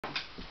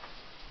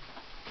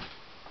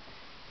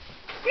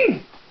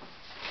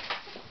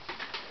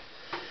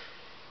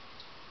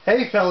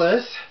Hey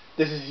fellas,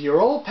 this is your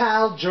old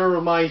pal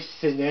Jeremiah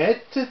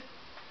Sinnett,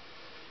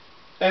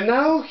 and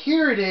now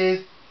here it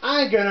is.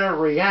 I'm gonna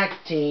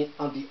reacting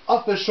on the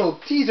official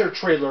teaser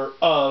trailer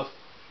of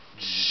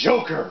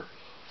Joker,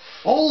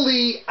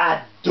 Folie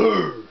à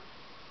Deux.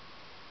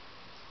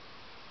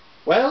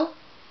 Well,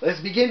 let's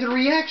begin the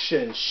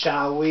reaction,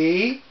 shall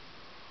we?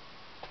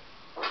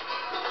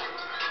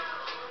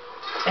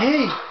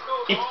 Hey,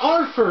 it's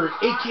Arthur,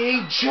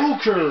 aka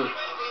Joker.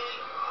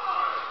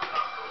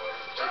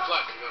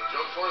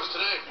 For us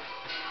today.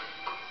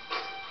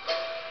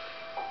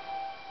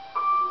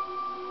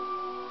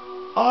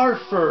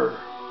 Arthur.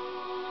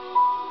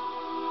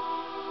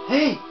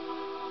 Hey,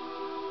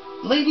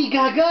 Lady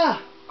Gaga.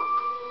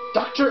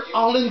 Dr.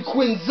 Alan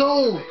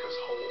Quinzel. Make us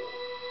whole.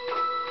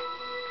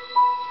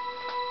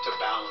 To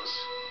balance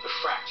the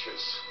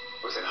fractures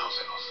within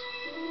ourselves.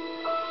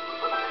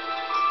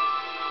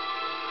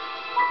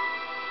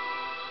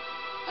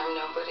 I'm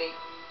nobody.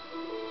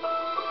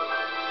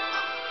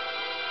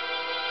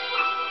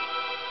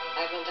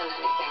 I haven't done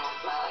anything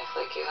with my life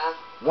like you have.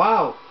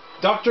 Wow,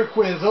 Dr.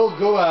 Quinzel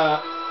go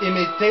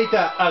imitate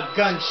a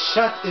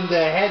gunshot in the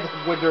head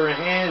with her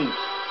hand.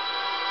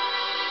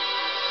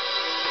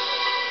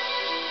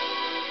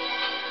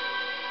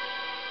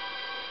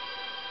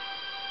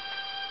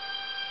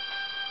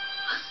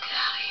 Let's get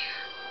out of here.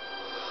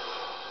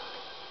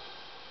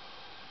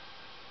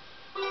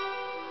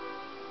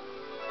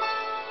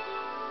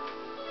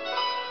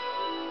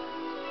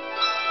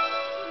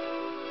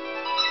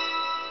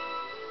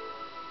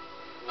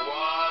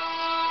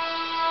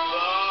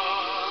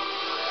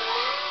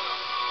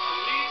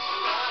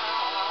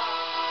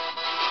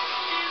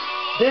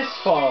 This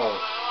fall.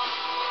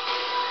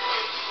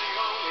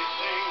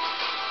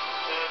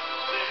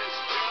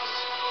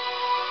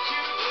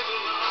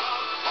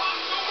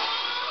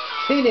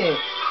 Cine.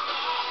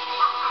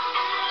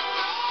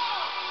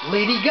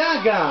 Lady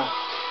Gaga.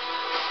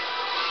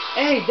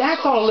 Hey,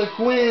 that's Harley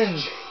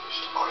Quinn.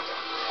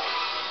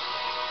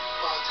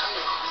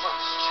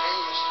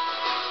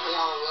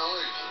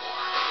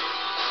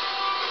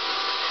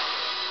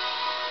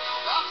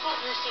 That's what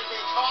you should be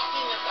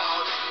talking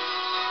about.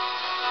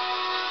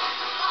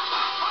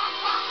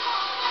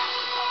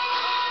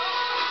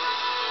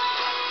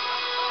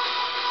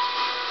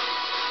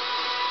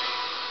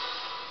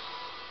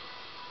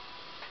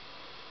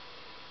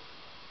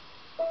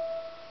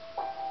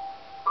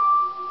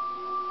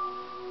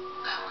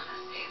 I want to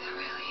see the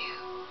real you.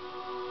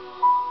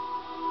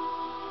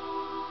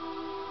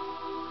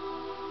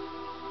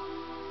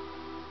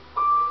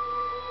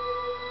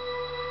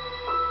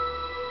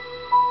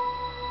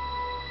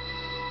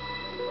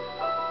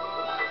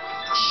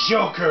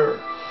 Joker,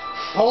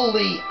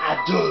 Folie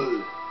à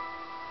Deux.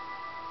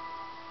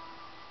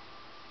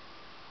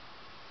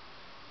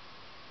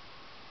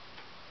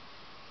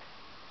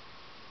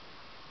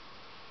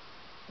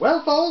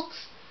 Well,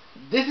 folks,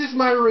 this is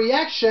my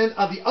reaction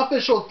of the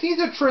official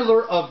teaser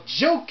trailer of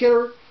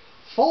Joker,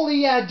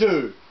 Folie à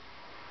Deux.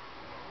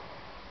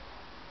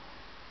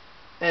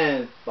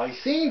 And by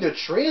seeing the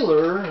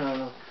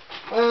trailer,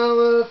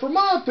 for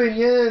my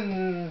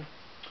opinion,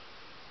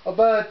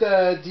 about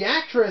the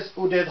actress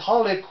who did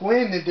Harley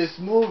Quinn in this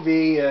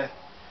movie,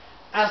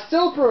 I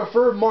still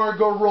prefer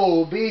Margot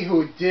Robbie,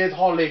 who did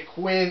Harley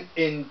Quinn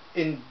in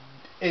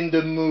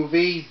the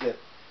movies.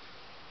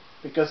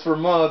 Because for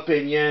my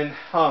opinion,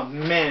 oh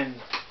man,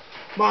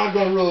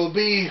 Margot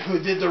Robbie, who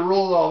did the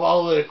role of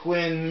Harley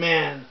Quinn,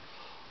 man,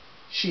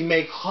 she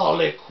make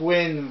Harley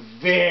Quinn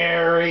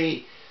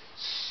very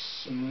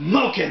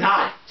smoking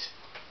hot.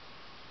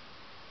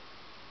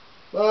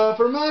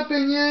 For my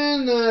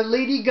opinion,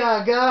 Lady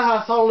Gaga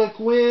as Harley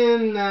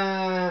Quinn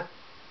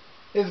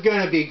is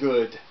gonna be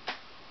good.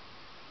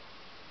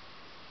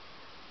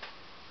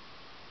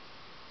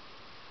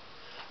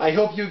 I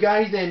hope you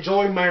guys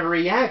enjoy my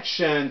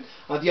reaction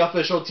on the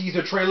official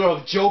teaser trailer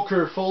of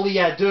Joker, Folie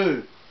à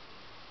Deux.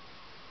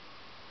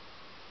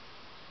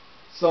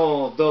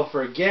 So don't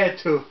forget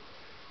to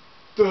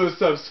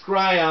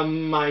subscribe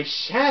on my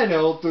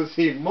channel to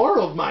see more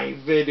of my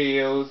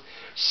videos.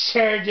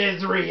 Share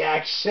this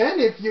reaction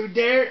if you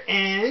dare,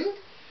 and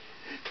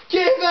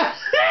give a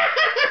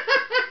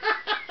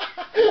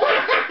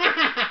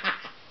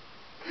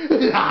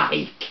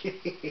like.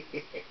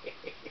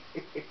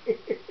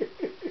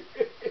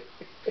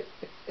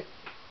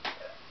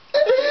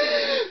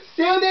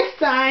 See you next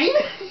time.